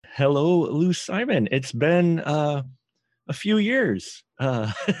Hello, Lou Simon. It's been a few years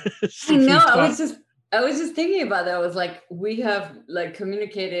I since know. we've I was talked. just I was just thinking about that. I was like, we have like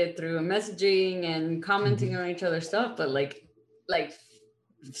communicated through messaging and commenting Mhm. on each other's stuff, but like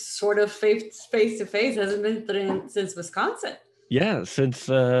sort of face to face hasn't been since Wisconsin. Yeah, since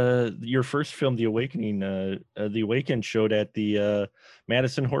your first film, The Awakening, The Awakened showed at the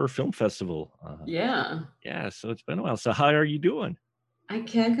Madison Horror Film Festival. Yeah. Yeah, so it's been a while. So how are you doing? I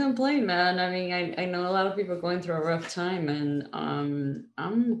can't complain, man. I mean, I know a lot of people going through a rough time, and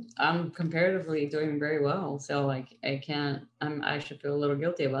I'm comparatively doing very well. So like I should feel a little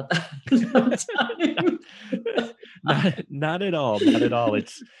guilty about that sometimes. Not at all, not at all.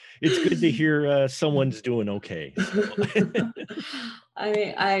 It's good to hear someone's doing okay. So I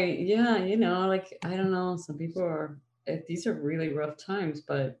mean, yeah, like I don't know. Some people are these are really rough times,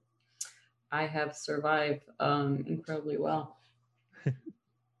 but I have survived incredibly well.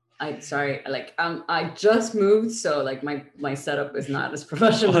 I sorry, like I just moved, so like my setup is not as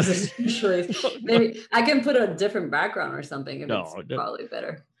professional oh, as it usually is. no, no, Maybe I can put a different background or something if it's no, no, probably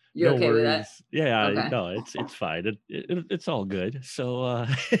better. You no okay with that? worries. Yeah, Okay. no, it's fine. It's all good. So,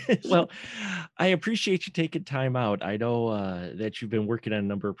 well, I appreciate you taking time out. I know that you've been working on a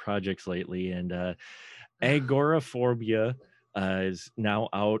number of projects lately, and Agoraphobia is now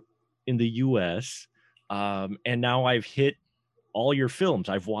out in the U.S. And now I've hit all your films.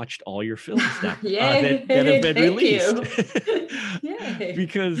 I've watched all your films now that have Yay! been Thank released you. Yay!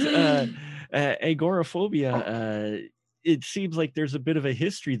 because Agoraphobia. It seems like there's a bit of a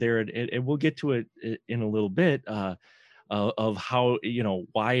history there, and we'll get to it in a little bit of how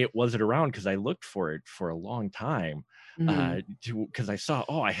why it wasn't around because I looked for it for a long time Mhm. because I saw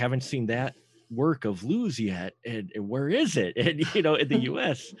I haven't seen that work of Lou's yet and where is it and in the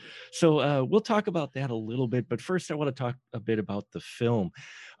US. So we'll talk about that a little bit, but first I want to talk a bit about the film.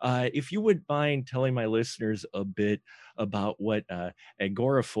 If you would mind telling my listeners a bit about what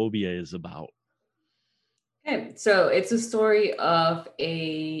agoraphobia is about. Okay, so it's a story of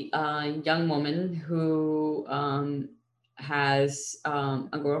a young woman who has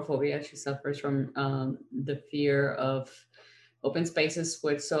agoraphobia. She suffers from the fear of open spaces,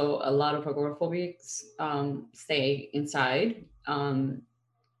 which so a lot of agoraphobics stay inside.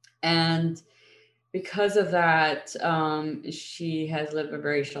 And because of that, she has lived a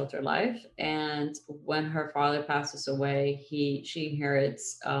very sheltered life. And when her father passes away, she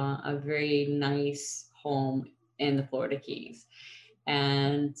inherits a very nice home in the Florida Keys,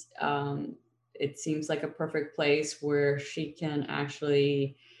 and it seems like a perfect place where she can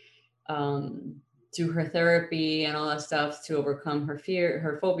actually um, do her therapy and all that stuff to overcome her fear,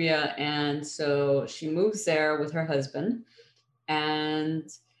 her phobia. And so she moves there with her husband, and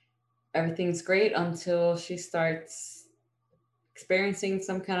everything's great until she starts experiencing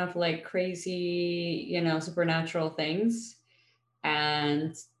some kind of like crazy, supernatural things.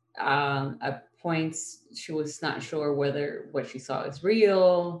 And at points, she was not sure whether what she saw is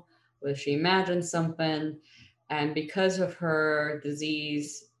real, whether she imagined something. And because of her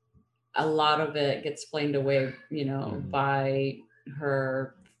disease, a lot of it gets explained away, Mhm. by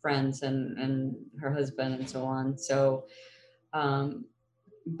her friends and her husband and so on. So, um,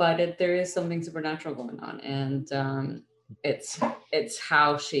 but there is something supernatural going on, and it's it's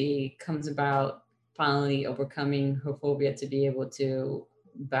how she comes about finally overcoming her phobia to be able to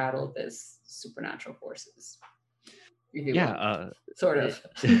battle this supernatural forces, if you Yeah, will, sort eh,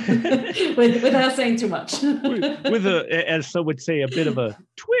 of, without saying too much. with as some would say, a bit of a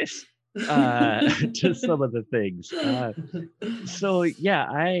twist to some of the things. So yeah,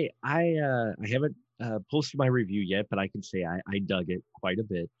 I haven't posted my review yet, but I can say I dug it quite a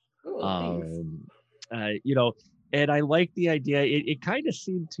bit. Cool, thanks. Um, you know, and I like the idea. It kind of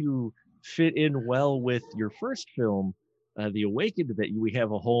seemed to fit in well with your first film, The Awakened, that we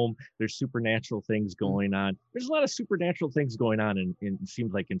have a home. There's supernatural things going on. There's a lot of supernatural things going on in it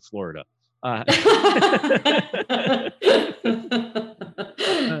seems like in Florida. Uh,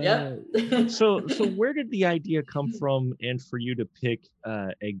 Yep. so where did the idea come from, and for you to pick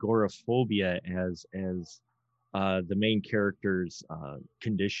agoraphobia as the main character's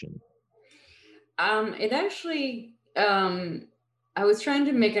condition? It actually, I was trying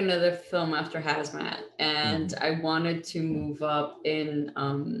to make another film after Hazmat, and Hmm. I wanted to move up in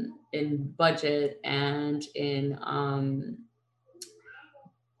budget and in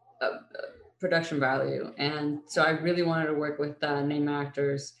production value, and so I really wanted to work with name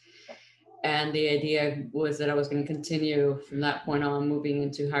actors. And the idea was that I was going to continue from that point on, moving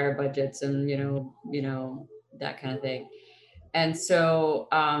into higher budgets and that kind of thing. And so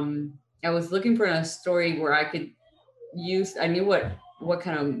I was looking for a story where I could use. I knew what what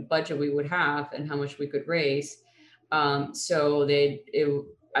kind of budget we would have and how much we could raise. So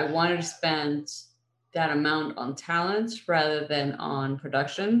I wanted to spend that amount on talent rather than on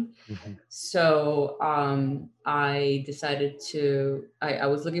production. Mhm. So I decided I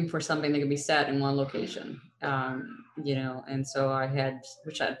was looking for something that could be set in one location, and so I had,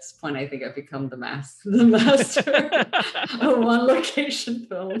 which at this point I think I've become the master of one location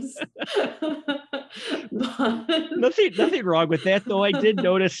films. Nothing wrong with that, though. I did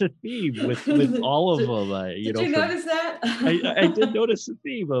notice a theme with all of did, them. did you From notice that? I did notice a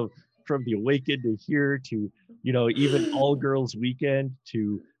theme of from the Awakened to here to even All Girls Weekend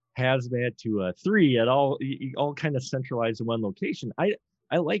to Hazmat to Three, at all kind of centralized in one location. I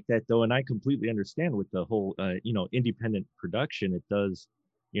like that though, and I completely understand with the whole independent production. It does,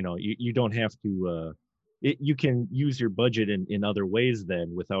 you don't have to. You can use your budget in other ways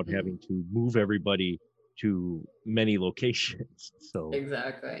then without having to move everybody to many locations. So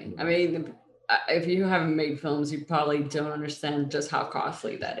Exactly. I yeah. mean, if you haven't made films, you probably don't understand just how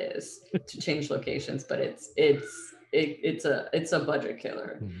costly that is to change locations. But it's a budget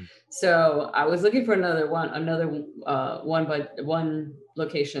killer. Mhm. So I was looking for one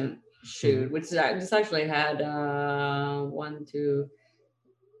location Mhm. shoot, which this actually had one, two,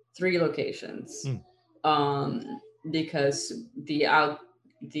 three locations, Mm. because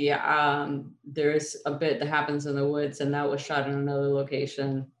there's a bit that happens in the woods, and that was shot in another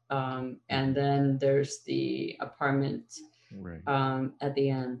location, and Mhm. then there's the apartment Right. at the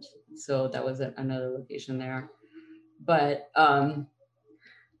end, so that was another location there. But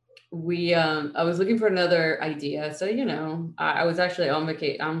we I was looking for another idea, so I was actually on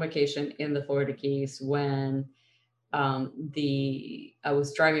vacation in the Florida Keys when the I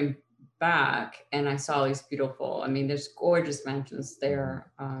was driving back and I saw these beautiful, I mean, there's gorgeous mansions Mhm.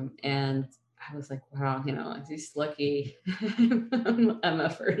 there. And I was like, wow, these lucky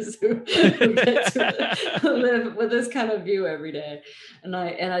MFers who get to live with this kind of view every day. And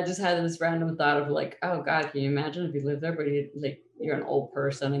I just had this random thought of like, oh God, can you imagine if you live there, but you're an old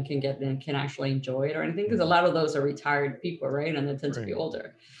person and can actually enjoy it or anything? Because a Mhm. lot of those are retired people, right? And they tend to be Right.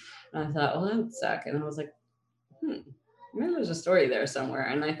 older. And I thought, well, that would suck. And I was like, maybe there's a story there somewhere.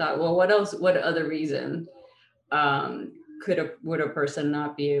 And I thought, well, what other reason um, would a person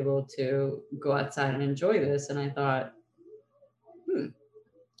not be able to go outside and enjoy this? And I thought, hmm,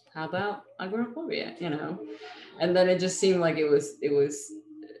 how about agoraphobia? And then it just seemed like it was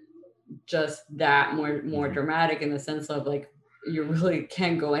just that more Mhm. dramatic in the sense of like you really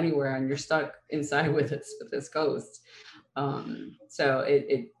can't go anywhere and you're stuck inside with this ghost. So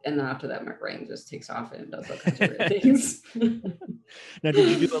and then after that my brain just takes off and does all kinds of weird things. Now, did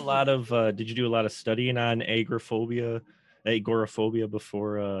you do a lot of studying on agoraphobia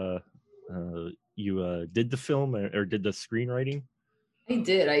before you did the film or did the screenwriting? I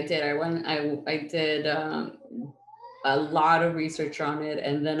did. I did a lot of research on it,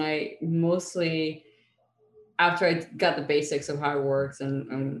 and then I mostly, after I got the basics of how it works, and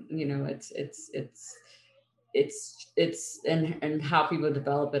and how people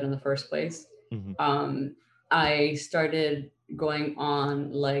develop it in the first place. Mhm. Um, I started going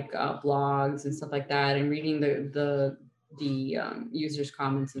on like blogs and stuff like that, and reading the users'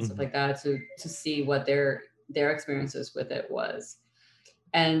 comments and stuff Mhm. like that to see what their experiences with it was.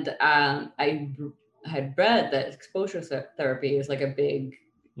 And I had read that exposure therapy is like a big,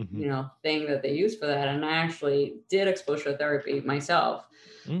 Mhm. thing that they use for that. And I actually did exposure therapy myself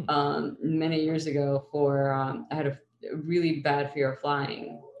Mm. many years ago. For I had a really bad fear of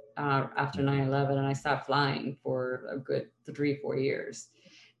flying after Mhm. 9/11, and I stopped flying for a good 3-4 years.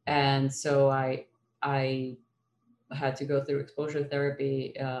 And so I had to go through exposure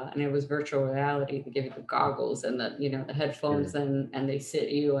therapy, and it was virtual reality. They give you the goggles and the headphones, Sure. and they sit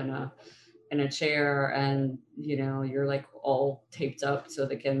you in a chair, and you're like all taped up so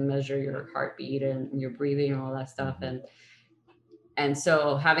they can measure your heartbeat and your breathing and all that stuff. Mhm. And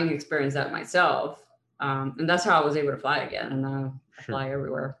so having experienced that myself, and that's how I was able to fly again, and now I Sure. fly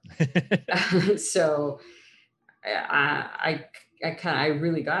everywhere. So I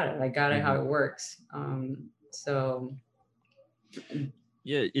really got it. I got it how Mhm. it works. So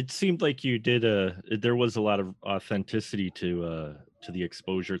Yeah, it seemed like you did there was a lot of authenticity to the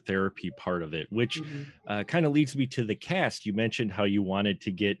exposure therapy part of it, which mhm. kind of leads me to the cast. You mentioned how you wanted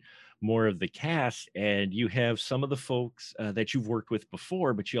to get more of the cast, and you have some of the folks that you've worked with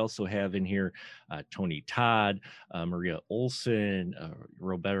before, but you also have in here Tony Todd, Maria Olson,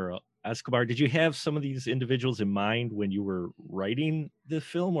 Roberto Escobar. Did you have some of these individuals in mind when you were writing the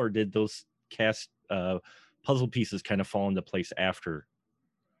film, or did those cast puzzle pieces kind of fall into place after?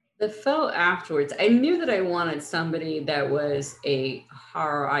 The felt afterwards, I knew that I wanted somebody that was a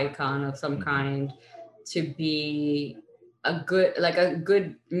horror icon of some Hmm. kind to be a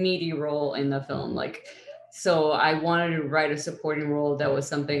good meaty role in the film. Hmm. Like, so I wanted to write a supporting role that was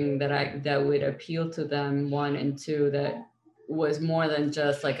something that would appeal to them, one, and two, that was more than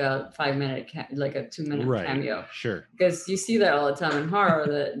just like a 5 minute like a 2 minute Right. cameo. Sure. Because you see that all the time in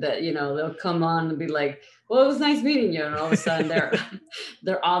horror, that they'll come on and be like, well, it was nice meeting you, and all of a sudden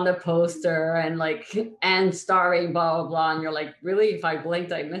they're on the poster and like, and starring blah blah blah, and you're like, really? If I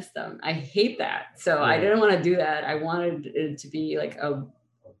blinked, I missed them. I hate that. So I Right. didn't want to do that. I wanted it to be like a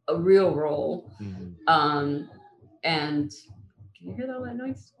real role. Hmm. um and can you hear all that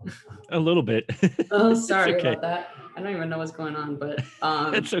noise? A little bit. Oh, It's sorry okay. about that. I don't even know what's going on, but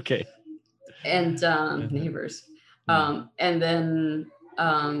It's okay. and Uh-huh. neighbors. Mm. And then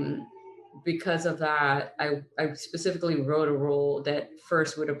because of that, I specifically wrote a role that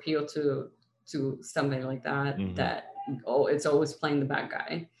first would appeal to somebody like that, Hmm. it's always playing the bad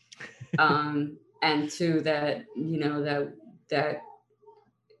guy. And two, that that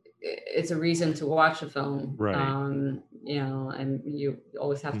it's a reason to watch a film. Right. And you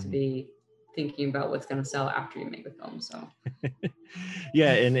always have to Mhm. be thinking about what's going to sell after you make the film. So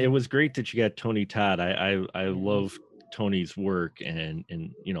Yeah, and it was great that you got Tony Todd. I yeah. love Tony's work, and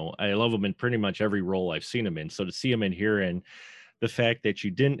I love him in pretty much every role I've seen him in. So to see him in here, and the fact that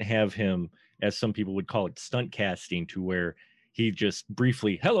you didn't have him, as some people would call it, stunt casting, to where he just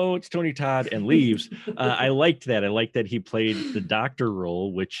briefly, hello, it's Tony Todd, and leaves. I liked that. I liked that he played the doctor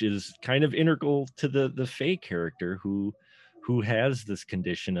role, which is kind of integral to the Faye character, who has this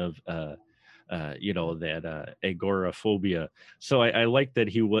condition of that agoraphobia. So I like that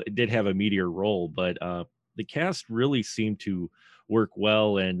he did have a meteor role, but the cast really seemed to work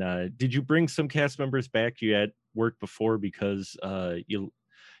well. And did you bring some cast members back you had worked before because you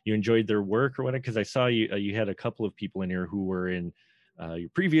enjoyed their work or whatever? Because I saw you had a couple of people in here who were in your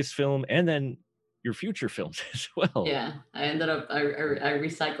previous film and then your future films as well. Yeah, I ended up I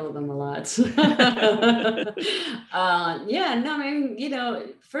recycled them a lot. Yeah, no, I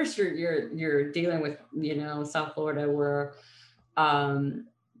mean, first you're dealing with South Florida, where um,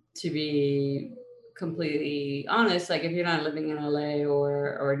 to be completely honest, like if you're not living in LA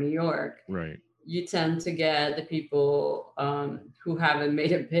or New York, Right. you tend to get the people who haven't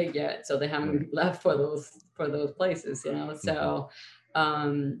made it big yet, so they Right. haven't left for those places, Hmm.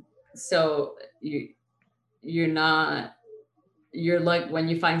 um, so you're not you're like, when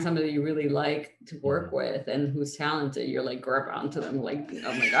you find somebody you really like to work Hmm. with and who's talented, you're like grab onto them like,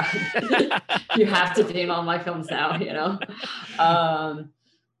 oh my god, you have to be in all my films now. um,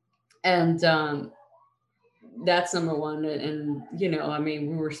 and That's number one. And I mean,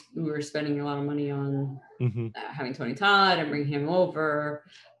 we were spending a lot of money on Hmm. having Tony Todd and bring him over.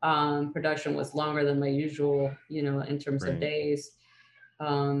 Production was longer than my usual, in terms of Right. days.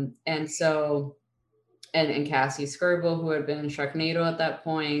 And so, and Cassie Skirble, who had been in Sharknado at that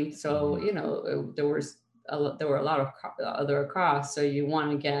point. So, Hmm. there were a lot of other costs. So you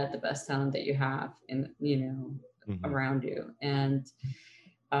want to get the best talent that you have Hmm. around you. And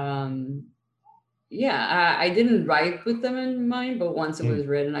um, yeah, I didn't write with them in mind, but once it was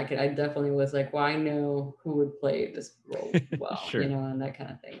written, I definitely was like, well, I know who would play this role well, Sure. and that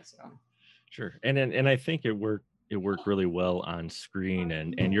kind of thing. So Sure. And I think it worked really well on screen,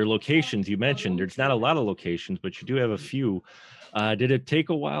 and your locations you mentioned, there's not a lot of locations, but you do have a few. Did it take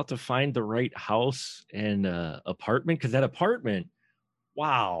a while to find the right house and apartment? Because that apartment,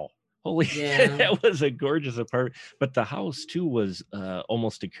 wow, holy, yeah. that was a gorgeous apartment. But the house too was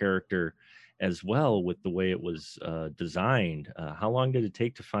almost a character as well with the way it was designed. How long did it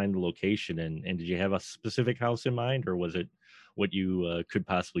take to find the location, and did you have a specific house in mind, or was it what you could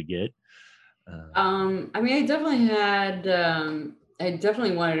possibly get? Uh, I mean, I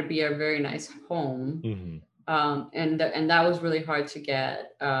definitely wanted to be a very nice home. mhm. And that was really hard to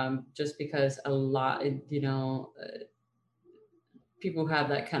get, just because a lot, people who have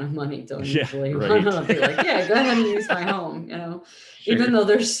that kind of money don't Yeah, usually want right. to be like, yeah, go ahead and use my home, even Sure. though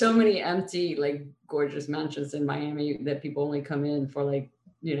there's so many empty, like gorgeous mansions in Miami that people only come in for like,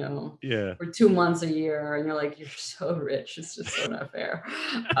 Yeah. for 2 months a year, and you're like, you're so rich, it's just so not fair.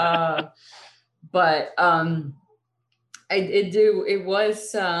 uh, but it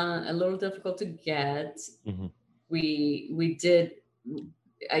was a little difficult to get. Mhm, We did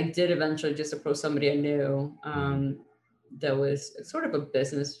I did eventually just approach somebody I knew, mhm, that was sort of a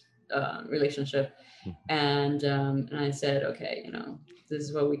business relationship, mhm. and I said, okay, this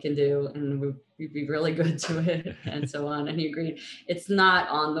is what we can do, and we'd be really good to it, and so on. And he agreed. It's not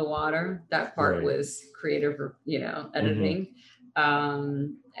on the water. That part Right. was creative, Mhm. editing.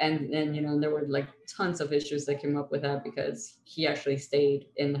 and there were like tons of issues that came up with that because he actually stayed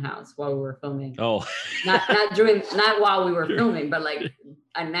in the house while we were filming. Oh, Not while we were sure. filming, but like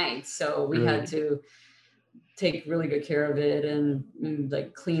at night. So we had Right. to take really good care of it and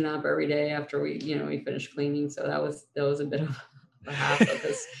like clean up every day after we finished cleaning. So that was a bit of a hassle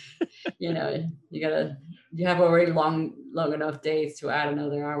because you know you have already long enough days to add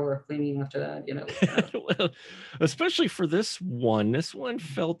another hour of cleaning after that. It's kind of Well, especially for this one. This one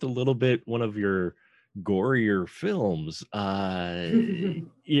felt a little bit one of your gorier films.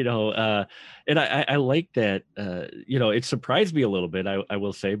 And I like that. It surprised me a little bit, I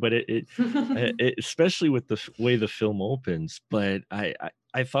will say, but it especially with the way the film opens. But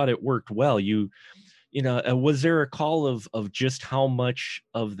I thought it worked well. Was there a call of just how much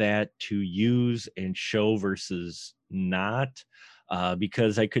of that to use and show versus not?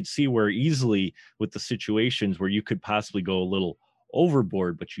 Because I could see where easily with the situations where you could possibly go a little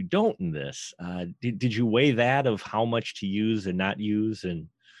overboard, but you don't in this. Did you weigh that of how much to use and not use? And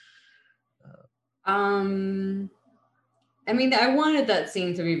um I mean, I wanted that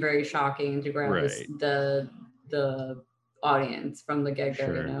scene to be very shocking to grab this right, the audience from the get go,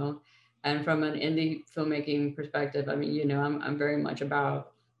 sure, and from an indie filmmaking perspective. I mean, I'm very much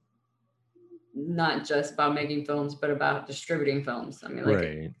about not just about making films, but about distributing films. I mean, like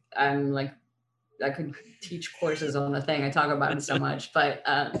right, I'm like I could teach courses on the thing. I talk about it so much, but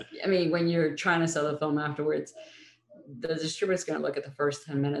I mean, when you're trying to sell the film afterwards, the distributor's going to look at the first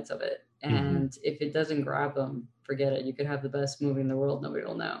 10 minutes of it. hmm, And if it doesn't grab them, forget it. You could have the best movie in the world. Nobody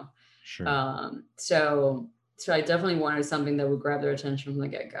will know. sure, So I definitely wanted something that would grab their attention from the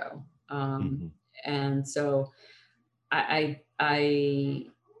get go. hmm, And so I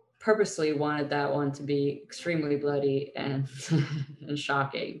purposely wanted that one to be extremely bloody and, and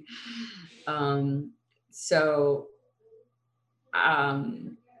shocking. Um, so,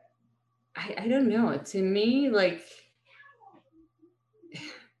 um, I don't know. To me, like,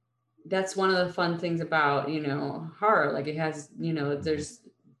 that's one of the fun things about horror. Like it has hmm,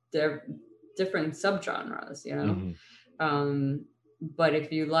 there are different subgenres, hmm, but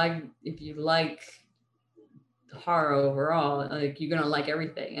if you like horror overall, like you're gonna like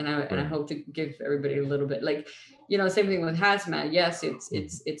everything. And I right, hope to give everybody a little bit, like, same thing with Hazmat. Yes, it's hmm,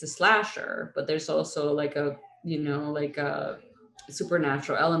 it's it's a slasher, but there's also like a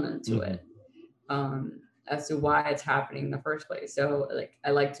supernatural element to hmm, it, as to why it's happening in the first place. So like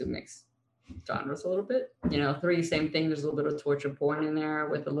I like to mix genres a little bit. Three, same thing. There's a little bit of torture porn in there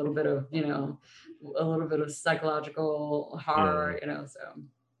with a little bit of a little bit of psychological yeah. horror. So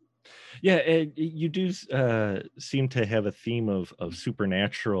Yeah, and you do seem to have a theme of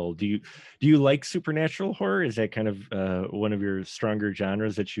supernatural. Do you like supernatural horror? Is that kind of one of your stronger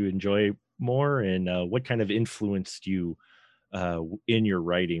genres that you enjoy more? And what kind of influenced you in your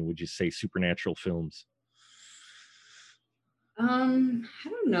writing? Would you say supernatural films? I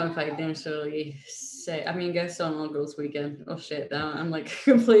don't know if I necessarily say. I mean, guess on All Girls Weekend. Oh shit! Now I'm like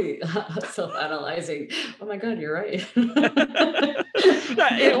completely self-analyzing. Oh my god, you're right.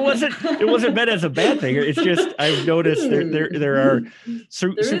 It wasn't meant as a bad thing. It's just I've noticed there are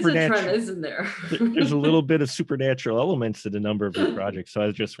There is a trend, supernatural. isn't there? There's a little bit of supernatural elements in a number of your projects. So I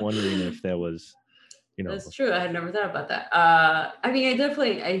was just wondering if that was, you know, That's true. I had never thought about that. I mean,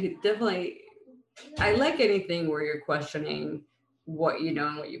 I like anything where you're questioning what you know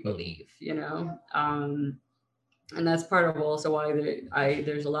and what you mhm, believe. And that's part of also why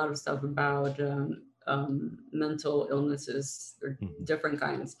there's a lot of stuff about mental illnesses or mhm, different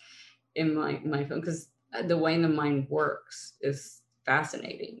kinds in my film, because the way the mind works is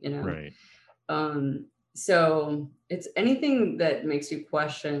fascinating. right. So it's anything that makes you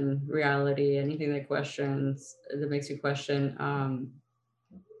question reality, anything that makes you question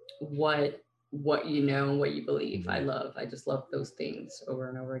what you know and what you believe. Mhm. I just love those things over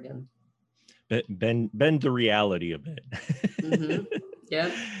and over again. Bend the reality a bit. Mm-hmm.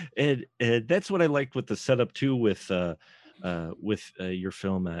 Yep. And that's what I liked with the setup too with your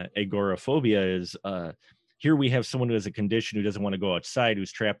film Agoraphobia is here we have someone who has a condition who doesn't want to go outside,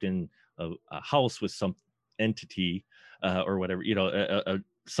 who's trapped in a house with some entity or whatever,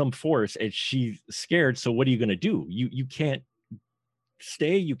 some force, and she's scared. So what are you going to do? You can't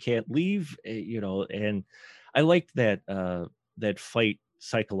stay, you can't leave, and I liked that fight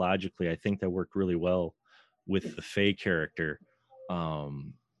psychologically. I think that worked really well with the Faye character.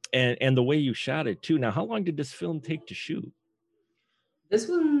 um and the way you shot it too. Now, how long did this film take to shoot? This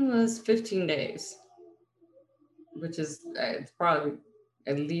one was 15 days, which is it's probably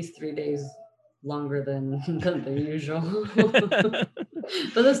at least 3 days longer than the usual.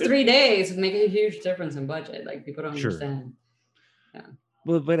 But those It- 3 days make a huge difference in budget. Like people don't sure. understand. Yeah.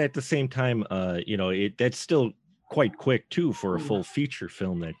 Well, but at the same time, that's still quite quick too for a Mm, full feature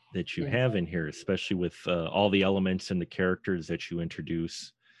film that you yeah. have in here, especially with all the elements and the characters that you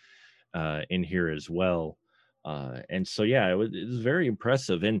introduce in here as well. And so, yeah, it was very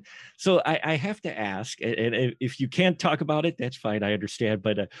impressive. And so, I have to ask, and if you can't talk about it, that's fine. I understand.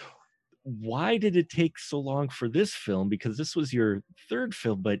 But why did it take so long for this film? Because this was your third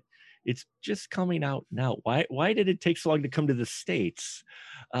film, but it's just coming out now. Why did it take so long to come to the States?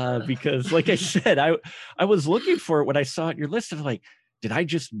 Because like I said, I was looking for it when I saw it in your list. I'm like, did I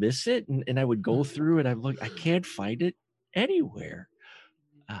just miss it? And I would go through and I'm like, I can't find it anywhere.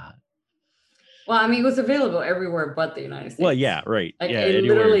 Uh, Well, I mean, it was available everywhere but the United well, States. yeah, right. Like Yeah, it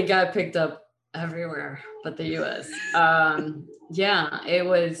anywhere. literally got picked up everywhere but the US. Yeah, it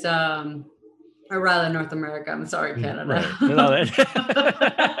was or rather North America. I'm sorry, Canada. Right. No,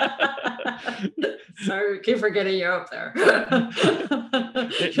 Sorry, we keep forgetting you're up there.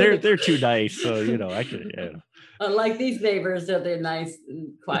 they're too nice. So, I could, Unlike these neighbors, they're nice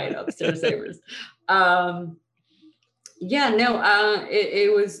and quiet upstairs neighbors. Um, yeah, no,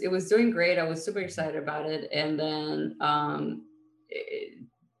 it was doing great. I was super excited about it, and then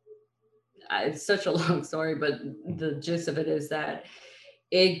it's such a long story, but the gist of it is that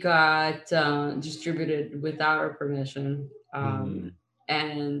it got distributed without our permission, Mm,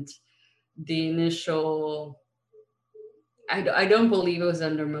 and the initial I don't believe it was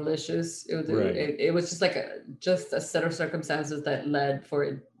under malicious. right. It was just like just a set of circumstances that led for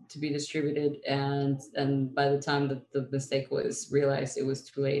it to be distributed, and by the time that the mistake was realized, it was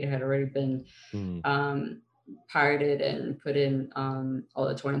too late. It had already been Mm, um, pirated and put in all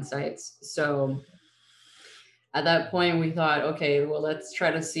the torrent sites. So at that point, we thought, okay, well, let's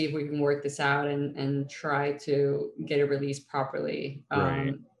try to see if we can work this out and try to get it released properly.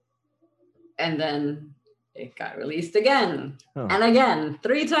 right. And then it got released again Oh. and again.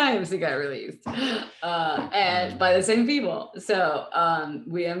 3 times it got released, and by the same people. So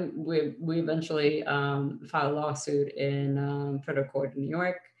we eventually filed a lawsuit in federal court in New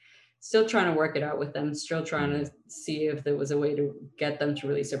York. Still trying to work it out with them. Still trying Mm, to see if there was a way to get them to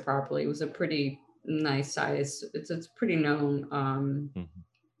release it properly. It was a pretty nice size. It's pretty known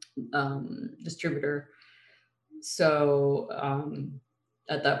mhm. distributor. So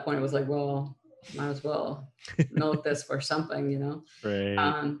at that point, it was like, well, might as well milk this for something. Right.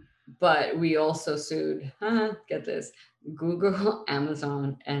 Um, but we also sued, get this, Google,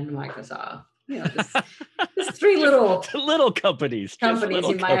 Amazon, and Microsoft. This three little Little companies, just companies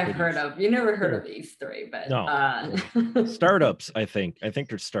little you might have heard companies. of. You never heard Yeah. of these three, but No, no. Startups, I think. I think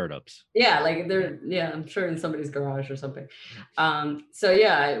they're startups. yeah, like yeah, I'm sure in somebody's garage or something. So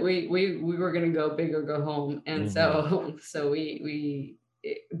yeah, we were gonna go big or go home, and Mhm. so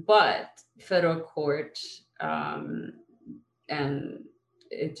but federal court, and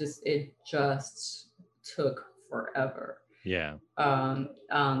it just took forever. Yeah.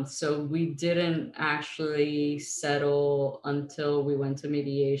 So we didn't actually settle until we went to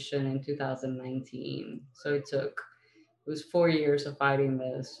mediation in 2019. So it was 4 years of fighting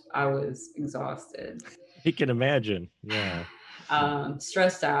this. I was exhausted, I can imagine. Yeah.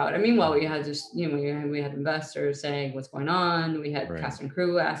 stressed out. And meanwhile, we had just, we had investors saying, what's going on? We had Right. cast and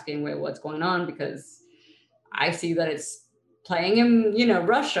crew asking, wait, what's going on? Because I see that it's playing in,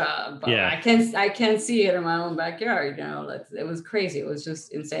 Russia, but Yeah. I can't see it in my own backyard. It was crazy. It was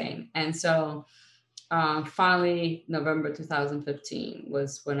just insane. And so finally, November 2015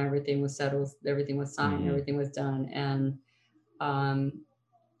 was when everything was settled, everything was signed, Mhm. everything was done, um,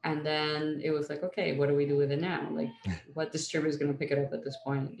 and then it was like, okay, what do we do with it now? Like, what distributor is going to pick it up at this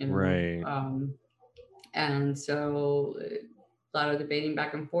point? Right. And so a lot of debating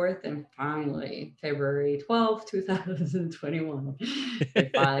back and forth, and finally, February 12th, 2021,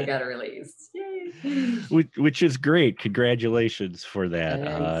 it finally got released. Yay! Which is great. Congratulations for that.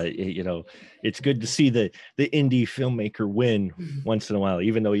 Thanks. It's good to see the indie filmmaker win once in a while,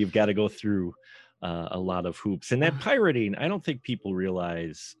 even though you've got to go through a lot of hoops. And that pirating, I don't think people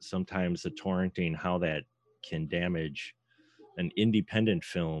realize sometimes the torrenting, how that can damage an independent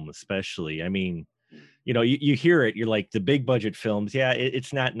film, especially. I mean, you hear it, you're like the big budget films. Yeah,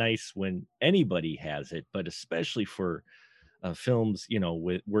 it's not nice when anybody has it, but especially for films,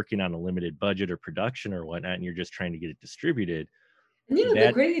 with working on a limited budget or production or whatnot, and you're just trying to get it distributed. And the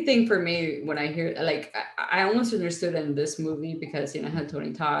That crazy thing for me when I hear, like, I almost understood in this movie because I had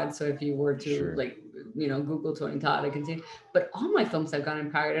Tony Todd. So if you were to sure. like, Google Tony Todd, I can see. But all my films have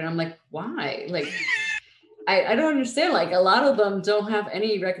gotten pirated, and I'm like, why? Like, I don't understand. Like a lot of them don't have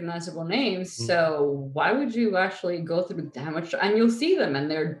any recognizable names. Mm. So why would you actually go through that much? And you'll see them and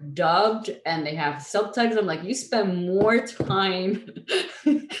they're dubbed and they have subtitles. I'm like, you spend more time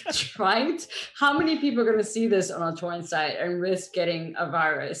trying to, how many people are going to see this on a torrent site and risk getting a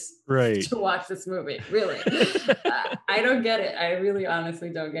virus Right. to watch this movie? Really? I don't get it. I really honestly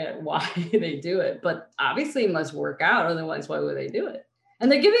don't get why they do it. But obviously it must work out. Otherwise, why would they do it?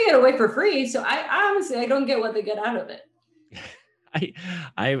 And they're giving it away for free. So I honestly, I don't get what they get out of it.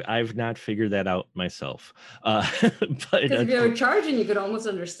 I've not figured that out myself. But Because if you were charging, you could almost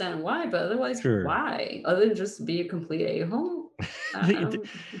understand why, but otherwise, sure. why? Other than just be a complete a-hole. it,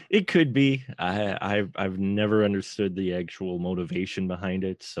 it could be. I've never understood the actual motivation behind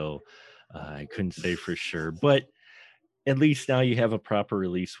it, so I couldn't say for sure. But at least now you have a proper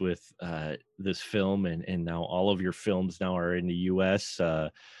release with this film, and now all of your films now are in the US.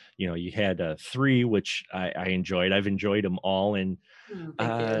 You had 3, which I enjoyed. I've enjoyed them all, and Oh,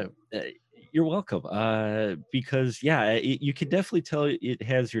 thank uh, you. uh, you're welcome. Because yeah, you could definitely tell it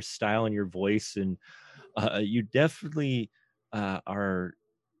has your style and your voice, and you definitely are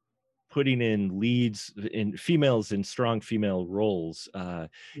putting in leads in females in strong female roles.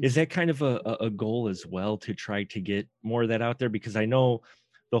 Is that kind of a goal as well, to try to get more of that out there? Because I know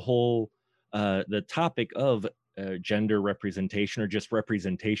the whole the topic of gender representation, or just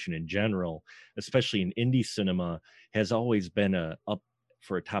representation in general, especially in indie cinema, has always been up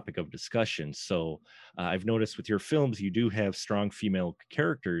for a topic of discussion. So I've noticed with your films, you do have strong female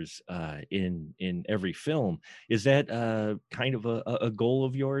characters in every film. Is that kind of a goal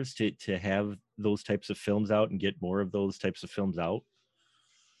of yours, to have those types of films out and get more of those types of films out?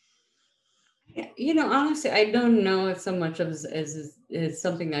 Yeah, honestly, I don't know if so much of is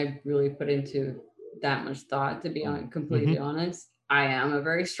something I really put into that much thought, to be completely Mm-hmm. honest. I am a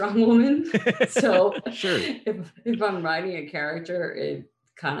very strong woman. So Sure. if I'm writing a character, it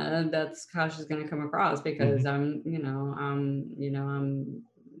kind of that's how she's gonna come across because Hmm.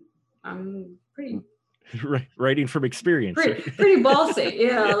 I'm pretty Right, writing from experience, pretty right? pretty ballsy.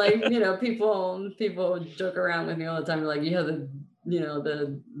 Yeah. Like, people joke around with me all the time. Like, you have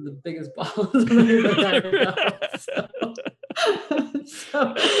the biggest balls of anybody I know.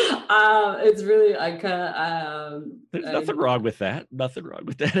 So it's really I kind of There's nothing wrong with that. Nothing wrong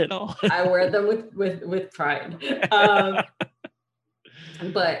with that at all. I wear them with pride.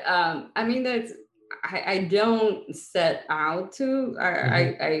 But I mean, I don't set out to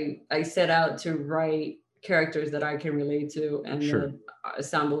Hmm. I set out to write characters that I can relate to and Sure. that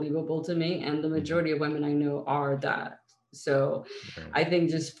sound believable to me, and the Hmm. majority of women I know are that. So Right. I think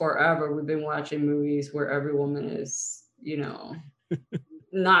just forever we've been watching movies where every woman is,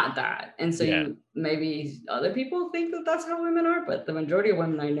 not that. And so Yeah. you maybe other people think that that's how women are, but the majority of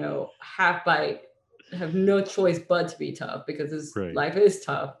women I know have no choice but to be tough because this Right. life is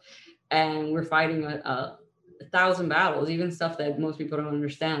tough, and we're fighting a thousand battles, even stuff that most people don't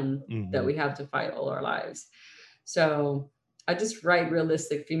understand that Hmm. we have to fight all our lives. So I just write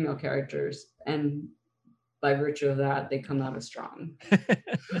realistic female characters, and by virtue of that, they come out as strong.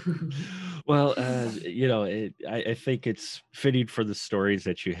 Well, I think it's fitting for the stories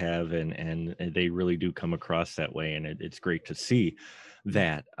that you have, and they really do come across that way, and it's great to see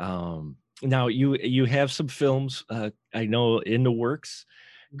that. Now you have some films, I know, in the works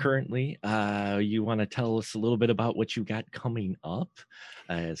currently. You want to tell us a little bit about what you got coming up,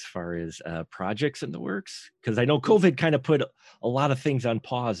 as far as projects in the works? Because I know COVID kind of put a lot of things on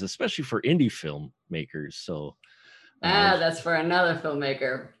pause, especially for indie filmmakers. So. Uh, That's for another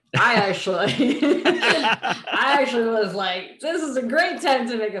filmmaker. I actually, I actually was like, this is a great time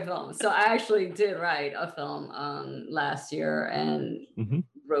to make a film. So I actually did write a film last year and mhm.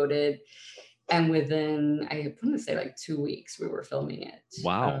 wrote it. And within, I want to say like 2 weeks, we were filming it.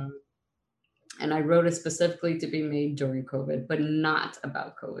 Wow. And I wrote it specifically to be made during COVID, but not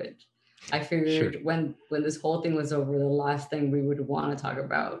about COVID. I Sure. figured when this whole thing was over, the last thing we would want to talk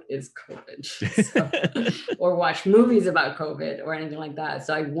about is COVID, so, or watch movies about COVID or anything like that.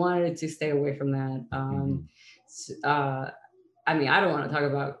 So I wanted to stay away from that. Mhm. Uh, I mean, I don't want to talk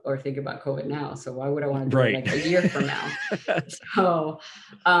about or think about COVID now. So why would I want to do it Right. like a year from now? So,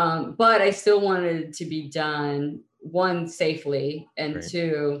 but I still wanted it to be done, one, safely, and Right.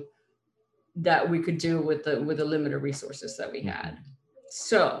 two, that we could do with the limited resources that we Mhm. had.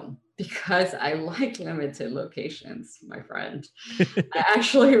 So, because I like limited locations, my friend, I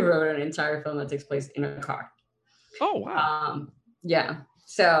actually wrote an entire film that takes place in a car. Oh, wow. Yeah.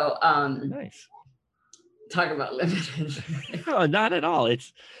 So, Nice. talk about limited. No, not at all.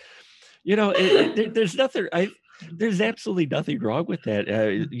 It's, there's nothing, there's absolutely nothing wrong with that.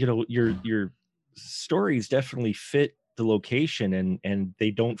 You're stories definitely fit the location, and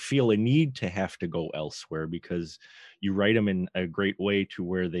they don't feel a need to have to go elsewhere because you write them in a great way to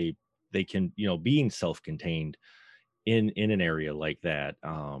where they can, being self-contained in an area like that.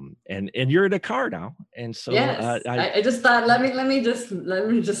 And you're in a car now, and so Yes, I I just thought let me just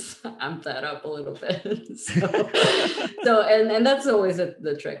amp that up a little bit. And that's always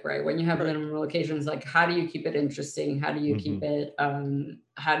the trick, right? When you have right. minimum locations, like how do you keep it interesting? How do you keep Hmm. it?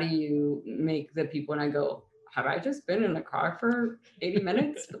 How do you make the people when I go? Have I just been in a car for 80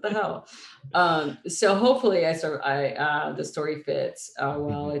 minutes? What the hell? So hopefully, the story fits.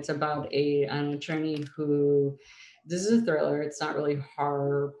 Well, Hmm. it's about an attorney who. This is a thriller. It's not really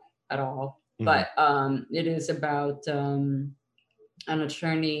horror at all, Hmm. but it is about an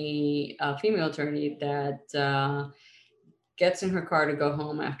attorney, a female attorney that gets in her car to go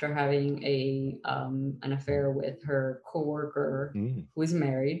home after having an affair with her coworker Mm. who is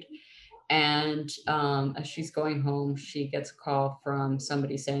married. And as she's going home, she gets a call from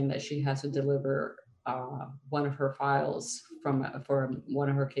somebody saying that she has to deliver one of her files for one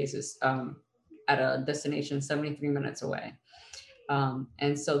of her cases at a destination 73 minutes away.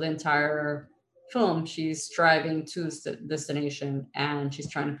 And so the entire film, she's driving to this destination and she's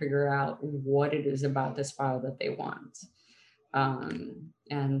trying to figure out what it is about this file that they want.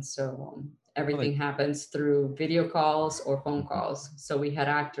 And so Oh, everything happens through video calls or phone mhm, calls. So we had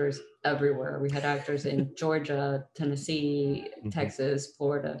actors everywhere. We had actors in Georgia, Tennessee, mhm, Texas,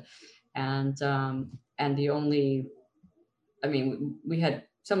 Florida, and the only, I mean, we had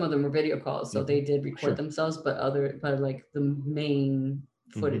some of them were video calls, so they mhm. did record Sure. themselves, but like the main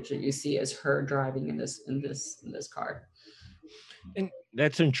Mhm. footage that you see is her driving in this car. And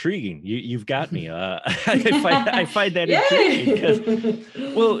that's intriguing. You've got me. I find that intriguing because, Yay!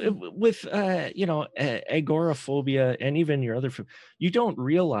 well, with agoraphobia and even your other film, you don't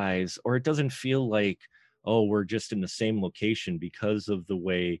realize, or it doesn't feel like, oh, we're just in the same location because of the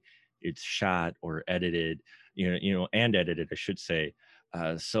way it's shot or edited, and edited, I should say.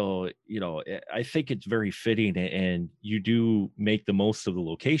 So I think it's very fitting, and you do make the most of the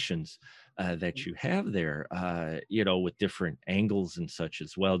locations that you have there, with different angles and such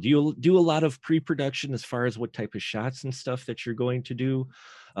as well. Do you do a lot of pre-production as far as what type of shots and stuff that you're going to do?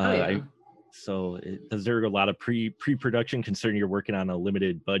 Oh Uh, I yeah. so is there a lot of pre-production considering you're working on a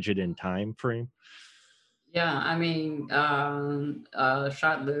limited budget and time frame? Yeah, I mean,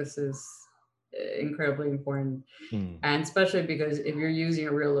 shot list is incredibly important, Mm, and especially because if you're using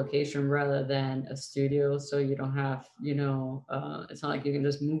a real location rather than a studio, so you don't have, it's not like you can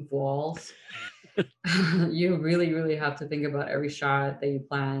just move walls. You really, really have to think about every shot that you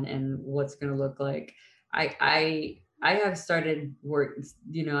plan and what's going to look like. I have started work.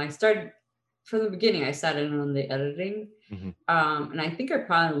 I started from the beginning. I sat in on the editing, mhm, and I think I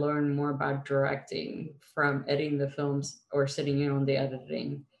probably learned more about directing from editing the films or sitting in on the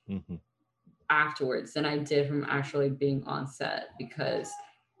editing mhm, afterwards than I did from actually being on set, because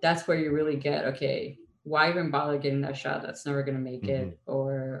that's where you really get, okay, why even bother getting that shot that's never going to make mhm. it?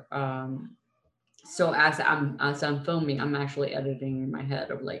 Or so as I'm filming, I'm actually editing in my head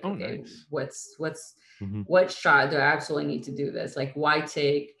of like, Oh, okay, nice. Mhm, what shot do I absolutely need to do this? Like, why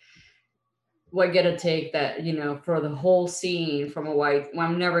get a take that, for the whole scene from a white, well,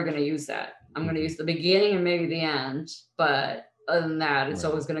 I'm never going to use that. I'm going to mhm. use the beginning and maybe the end, but other than that, it's Right.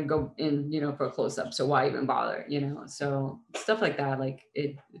 always going to go in, for a close up. So why even bother? So stuff like that, like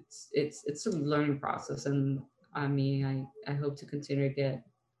it's a learning process, and I mean, I hope to continue to get.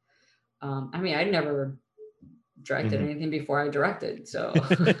 I mean, I never directed Mhm. anything before I directed. So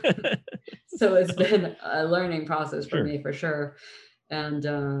so it's been a learning process for Sure. me for sure. And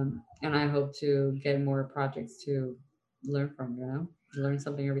I hope to get more projects to learn from, learn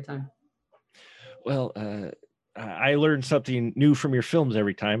something every time. Well, I learn something new from your films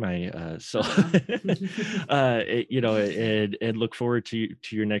every time. Uh, And look forward to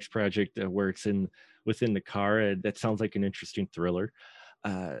your next project where it's in within the car. That sounds like an interesting thriller.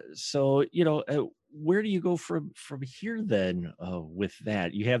 Where do you go from here then with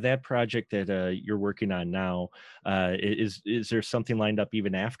that? You have that project that you're working on now. Is there something lined up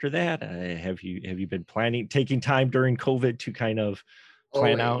even after that? Have you been planning taking time during COVID to kind of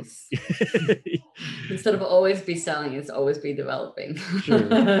plan out? always. Instead of always be selling, it's always be developing.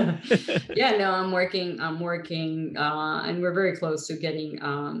 Sure. Yeah, no, I'm working, and we're very close to getting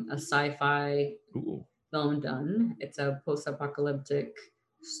a sci-fi Ooh. film done. It's a post-apocalyptic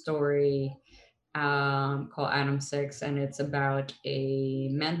story, called Adam Six, and it's about a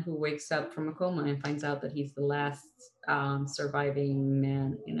man who wakes up from a coma and finds out that he's the last surviving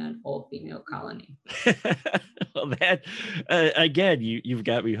man in an all-female colony. Well, that again, you've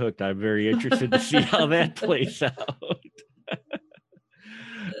got me hooked. I'm very interested to see how that plays out.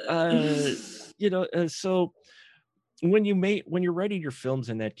 uh, so when you're writing your films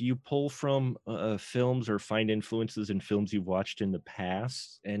and that, do you pull from films or find influences in films you've watched in the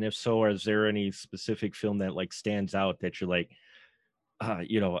past? And if so, is there any specific film that like stands out that you're like,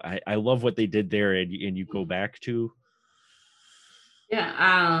 I love what they did there, and you go back to?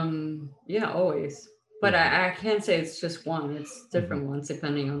 Yeah, yeah, always. But Hmm. I can't say it's just one. It's Hmm. different ones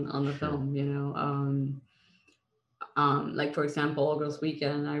depending on the Sure. film, you know. Like for example, All Girls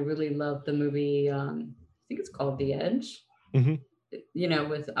Weekend. I really love the movie. I think it's called The Edge. Hmm. You know,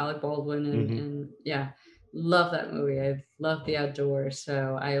 with Alec Baldwin Hmm. and yeah, love that movie. I love the outdoors,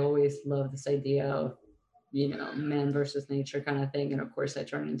 so I always love this idea of man versus nature kind of thing. And of course, I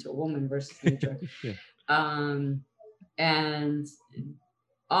turn into a woman versus nature. Yeah. Um, and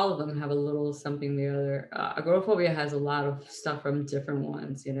all of them have a little something the other. Agoraphobia has a lot of stuff from different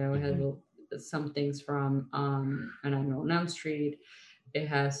ones. You know, it has Hmm. some things from An Nightmare on Elm Street. It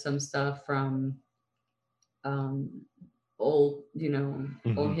has some stuff from um, old, old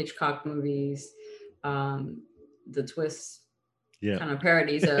Hmm. Hitchcock movies. Um, the Twist Yeah. kind of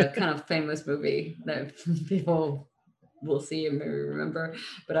parodies a kind of famous movie that people will see and maybe remember,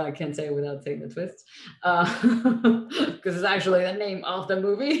 but I can't say it without saying the twist, because it's actually the name of the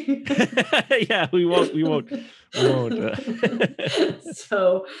movie. Yeah, we won't.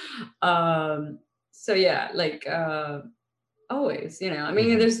 so, um, so yeah, like always, I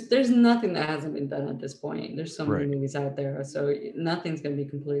mean, Mhm. there's nothing that hasn't been done at this point. There's so many Right. movies out there, so nothing's gonna be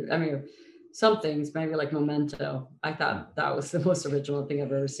complete. I mean, some things maybe like Memento. I Mm. thought that was the most original thing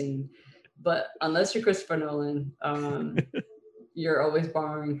I've ever seen, but unless you're Christopher Nolan, you're always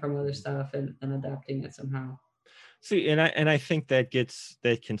borrowing from other stuff and adapting it somehow. See, and I think that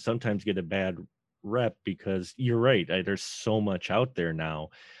can sometimes get a bad rep because you're right. There's so much out there now.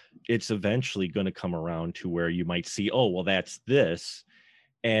 It's eventually going to come around to where you might see, oh, well, that's this.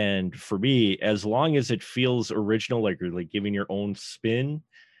 And for me, as long as it feels original, like you're like giving your own spin,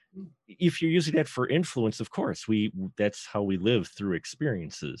 if you're using that for influence, of course, we that's how we live through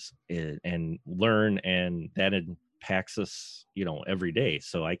experiences and learn, and that impacts us, every day.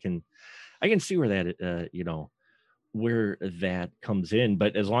 So I can see where that where that comes in.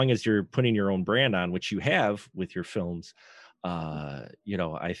 But as long as you're putting your own brand on, which you have with your films,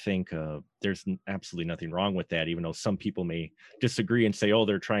 I think there's absolutely nothing wrong with that, even though some people may disagree and say, oh,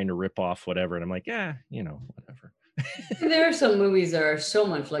 they're trying to rip off whatever. And I'm like, yeah, whatever. There are some movies that are so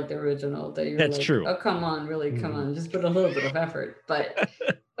much like the original that you're That's like, true. oh come on, really, come Hmm. on, just put a little bit of effort. But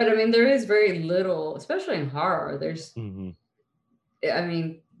I mean, there is very little, especially in horror. Hmm. I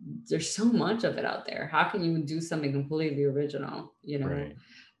mean, there's so much of it out there. How can you do something completely original? Right.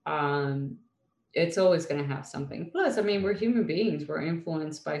 Um, it's always going to have something. Plus, I mean, we're human beings. We're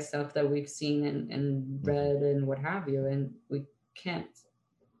influenced by stuff that we've seen and Hmm. read and what have you, and can't,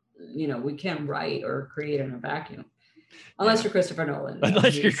 we can't write or create in a vacuum. Unless Yeah. you're Christopher Nolan,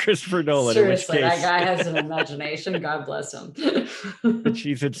 Unless you're he's Christopher Nolan, in which seriously, that case guy has an imagination. God bless him.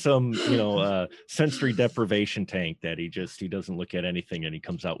 she's in some, sensory deprivation tank that he doesn't look at anything and he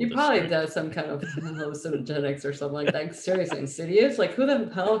comes out He with a probably script. does some kind of hallucinogenics or something like that. Seriously, Insidious. Like, who the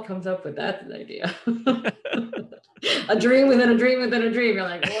hell comes up with that idea? A dream within a dream within a dream. You're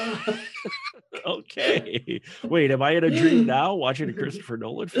like, whoa. Okay. Wait, am I in a dream now watching a Christopher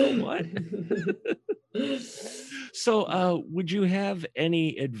Nolan film? What? So, would you have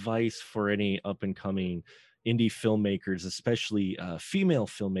any advice for any up and coming indie filmmakers, especially female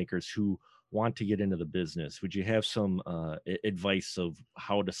filmmakers who want to get into the business? Would you have some advice of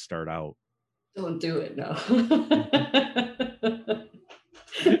how to start out? Don't do it. No.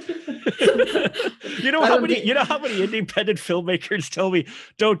 Mhm. I would be. You know how many independent filmmakers tell me,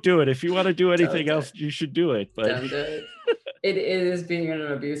 "Don't do it. If you want to do Don't anything do else, it. you should do it." But Don't do it. It is being in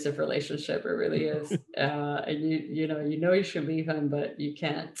an abusive relationship. It really is. And you know you should leave him, but you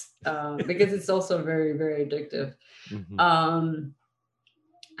can't, because it's also very, very addictive. Mhm. Um,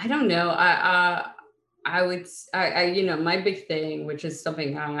 I don't know. I would. My big thing, which is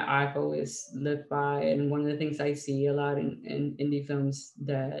something I've always lived by, and one of the things I see a lot in indie films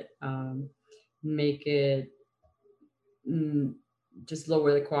that make it mm, just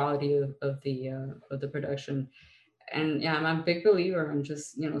lower the quality of the production. And yeah, I'm a big believer in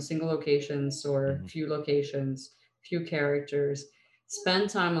just single locations or Mhm. few locations, few characters. Spend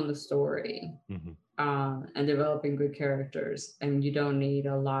time on the story. Mhm. and developing good characters, and you don't need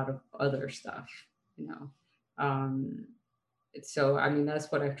a lot of other stuff, you know. Um, so I mean,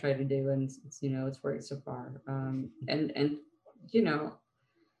 that's what I've tried to do, and it's worked so far. And you know,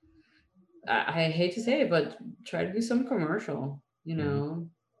 I hate to say it, but try to do some commercial. Mhm.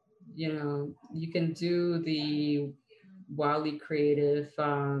 You can do the wildly creative,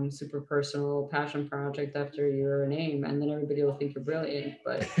 super personal passion project after your name, and then everybody will think you're brilliant.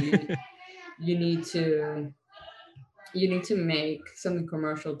 But you need to you need to make something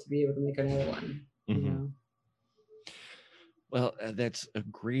commercial to be able to make another one. You Mhm. know. Well, that's a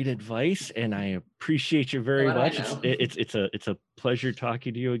great advice, and I appreciate you very What I much. It's know. it's it's a pleasure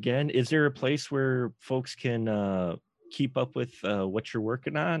talking to you again. Is there a place where folks can keep up with what you're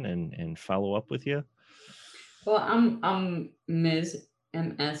working on and follow up with you? Well, I'm Ms.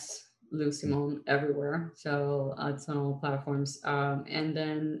 MS Lou Simone everywhere, so it's on all platforms. And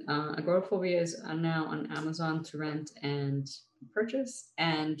then Agoraphobia is now on Amazon to rent and purchase,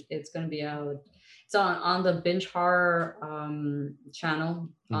 and it's going to be out. It's on the Binge Horror channel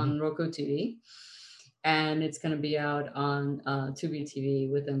Mhm. on Roku TV, and it's going to be out on Tubi TV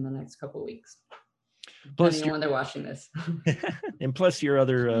within the next couple weeks, depending Plus, on when they're watching this. and plus, your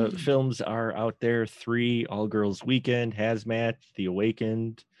other films are out there: Three, All Girls Weekend, Hazmat, The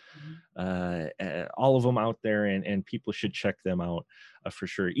Awakened, all of them out there, and people should check them out for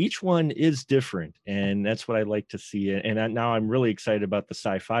sure. Each one is different, and that's what I like to see. And now I'm really excited about the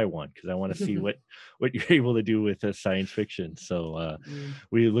sci-fi one because I want to see what you're able to do with science fiction. So Mm.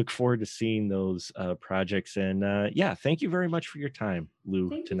 we look forward to seeing those projects. And yeah, thank you very much for your time, Lou,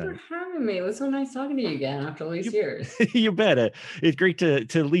 Thank you for tonight. having me. It was so nice talking to you again after all these You years. you bet. It's great to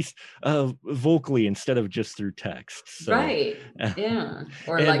at least vocally instead of just through text. So Right. Yeah.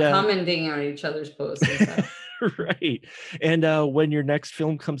 Or and like commenting on each other's posts and stuff. right. And when your next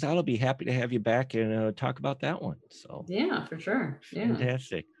film comes out, I'll be happy to have you back and talk about that one. So Yeah, for sure. Yeah.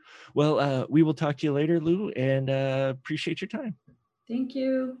 fantastic. Well, we will talk to you later, Lou, and appreciate your time. Thank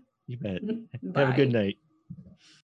you. You bet. Have a good Bye. night.